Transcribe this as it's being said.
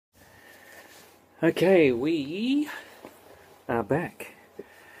Okay, we are back.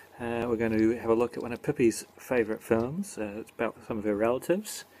 We're going to have a look at one of Pippi's favourite films. It's about some of her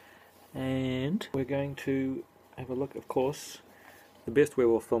relatives. And we're going to have a look, of course, the best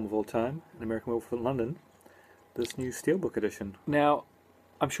werewolf film of all time, An American Werewolf in London, this new Steelbook edition. Now,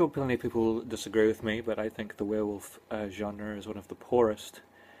 I'm sure plenty of people will disagree with me, but I think the werewolf genre is one of the poorest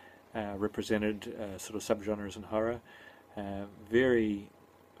represented sort of subgenres in horror. Very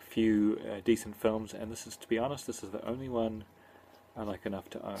few decent films, and this is, to be honest, this is the only one I like enough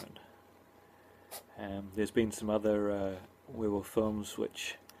to own. There's been some other werewolf films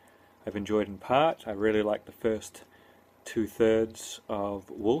which I've enjoyed in part. I really like the first 2/3 of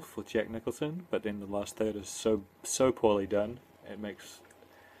Wolf with Jack Nicholson, but then the last third is so poorly done it makes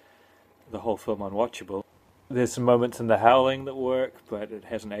the whole film unwatchable. There's some moments in The Howling that work, but it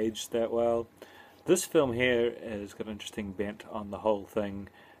hasn't aged that well. This film here has got an interesting bent on the whole thing.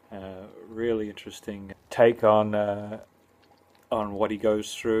 Really interesting take on what he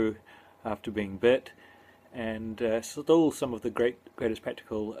goes through after being bit, and still some of the greatest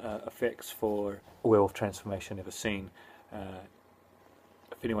practical effects for werewolf transformation ever seen.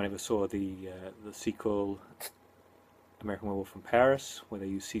 If anyone ever saw the sequel, American Werewolf in Paris, where they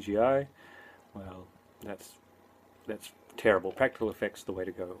use CGI, well, that's terrible. Practical effects the way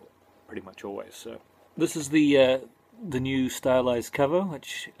to go, pretty much always. So this is the new stylized cover,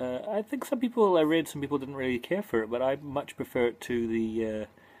 which I think some people didn't really care for it, but I much prefer it to the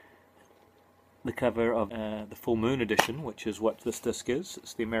cover of the Full Moon edition, which is what this disc is.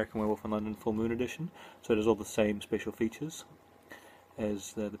 It's the American Werewolf in London Full Moon edition, so it has all the same special features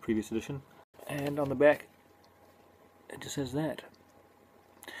as the previous edition. And on the back, it just says that.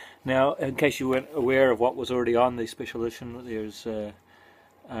 Now, in case you weren't aware of what was already on the special edition, there's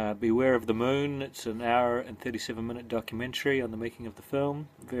Beware of the Moon. It's an hour and 37-minute documentary on the making of the film.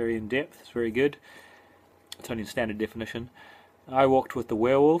 Very in-depth, it's very good. It's only in standard definition. I Walked with the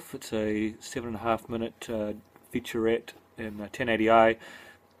Werewolf. It's a 7.5-minute featurette in 1080i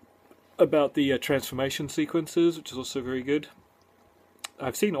about the transformation sequences, which is also very good.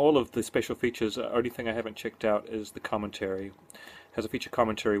 I've seen all of the special features. The only thing I haven't checked out is the commentary. It has a feature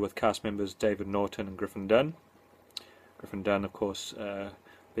commentary with cast members David Norton and Griffin Dunne. Griffin Dunne, of course,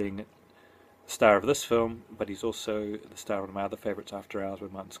 being the star of this film, but he's also the star of one of my other favourites, After Hours,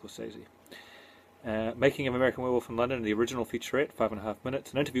 with Martin Scorsese. Making of American Werewolf in London, the original featurette, 5.5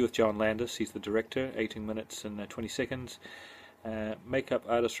 minutes. An interview with John Landis, he's the director, 18 minutes and 20 seconds. Makeup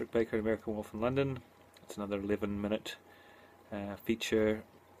artist Rick Baker, American Werewolf in London. It's another 11-minute feature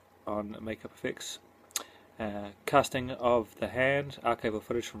on makeup effects. Casting of The Hand, archival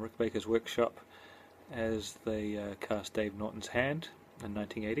footage from Rick Baker's workshop as they cast Dave Norton's hand in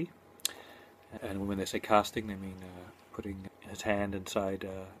 1980. And when they say casting, they mean putting his hand inside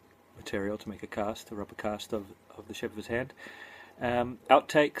material to make a rubber cast of the shape of his hand.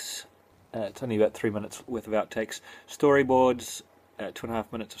 Outtakes, it's only about 3 minutes worth of outtakes. Storyboards,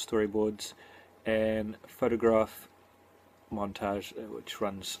 2.5 minutes of storyboards, and photograph montage, which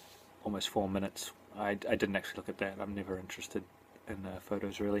runs almost 4 minutes. I didn't actually look at that. I'm never interested in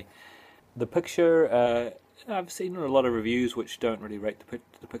photos, really. The picture, I've seen a lot of reviews which don't really rate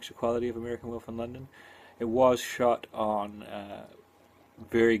the picture quality of American Werewolf in London. It was shot on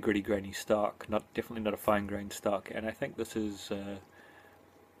very gritty, grainy stock, definitely not a fine-grained stock, and I think this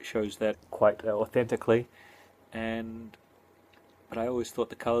shows that quite authentically. But I always thought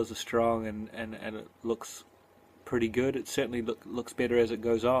the colours are strong and it looks pretty good. It certainly looks better as it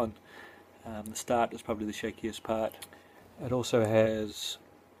goes on. The start is probably the shakiest part. It also has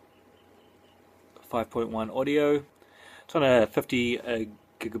 5.1 audio. It's on a 50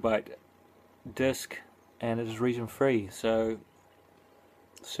 gigabyte disc, and it is region free, so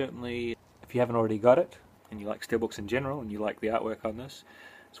certainly if you haven't already got it and you like steelbooks in general and you like the artwork on this,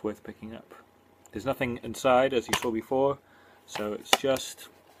 it's worth picking up. There's nothing inside, as you saw before, so it's just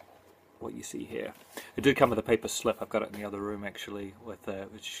what you see here. It did come with a paper slip. I've got it in the other room actually, with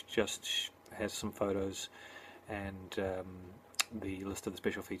which just has some photos and the list of the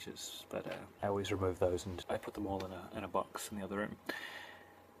special features, but I always remove those and I put them all in a box in the other room.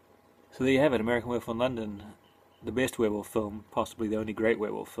 So there you have it, American Werewolf in London, the best werewolf film, possibly the only great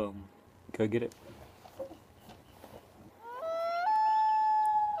werewolf film. Go get it.